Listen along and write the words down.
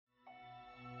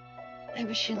I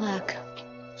wish you luck.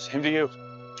 Same to you.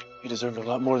 You deserve a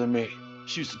lot more than me.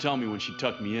 She used to tell me when she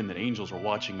tucked me in that angels were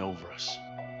watching over us.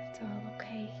 It's all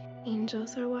okay.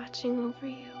 Angels are watching over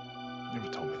you.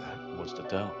 Never told me that. What's to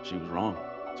tell? She was wrong.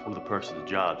 It's one of the perks of the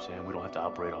job, Sam. We don't have to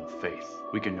operate on faith.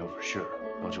 We can know for sure.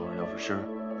 Don't you want to know for sure?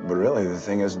 But really, the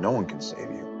thing is, no one can save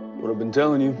you. What I've been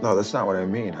telling you. No, that's not what I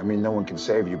mean. I mean, no one can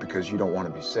save you because you don't want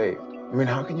to be saved. I mean,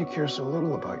 how can you care so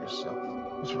little about yourself?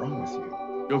 What's wrong with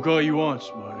you? Go call you want,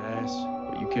 smart ass.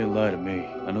 But you can't lie to me.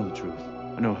 I know the truth.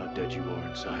 I know how dead you are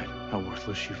inside, how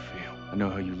worthless you feel. I know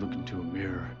how you look into a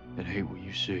mirror and hate what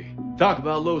you see. Talk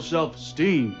about low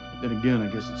self-esteem. Then again, I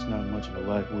guess it's not much of a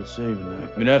life worth saving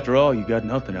that. I mean, after all, you got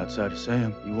nothing outside of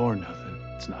Sam. You are nothing.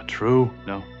 It's not true.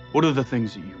 No. What are the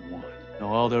things that you want? No,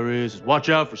 all there is watch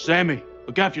out for Sammy.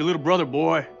 Look after your little brother,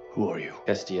 boy. Who are you?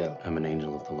 Estiel, I'm an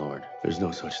angel of the Lord. There's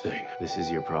no such thing. This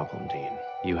is your problem, Dean.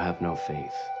 You have no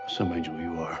faith. Some angel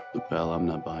you are. Look, pal, I'm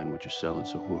not buying what you're selling,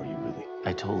 so who are you really?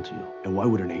 I told you. And why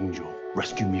would an angel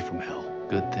rescue me from hell?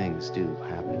 Good things do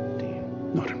happen,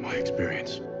 Dean. Not in my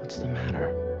experience. What's the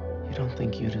matter? You don't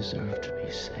think you deserve to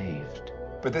be saved?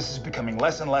 But this is becoming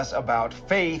less and less about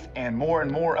faith and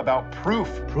more about proof.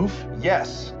 Proof?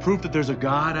 Yes. Proof that there's a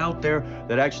God out there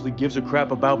that actually gives a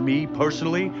crap about me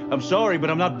personally? I'm sorry,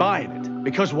 but I'm not buying it.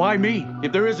 Because why me?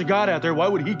 If there is a God out there, why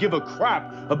would he give a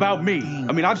crap about me?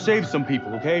 I mean, I've saved some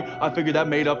people, okay? I figured that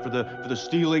made up for the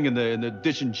stealing and the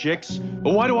ditching chicks.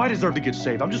 But why do I deserve to get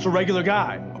saved? I'm just a regular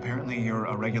guy. Apparently you're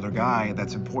a regular guy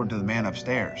that's important to the man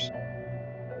upstairs.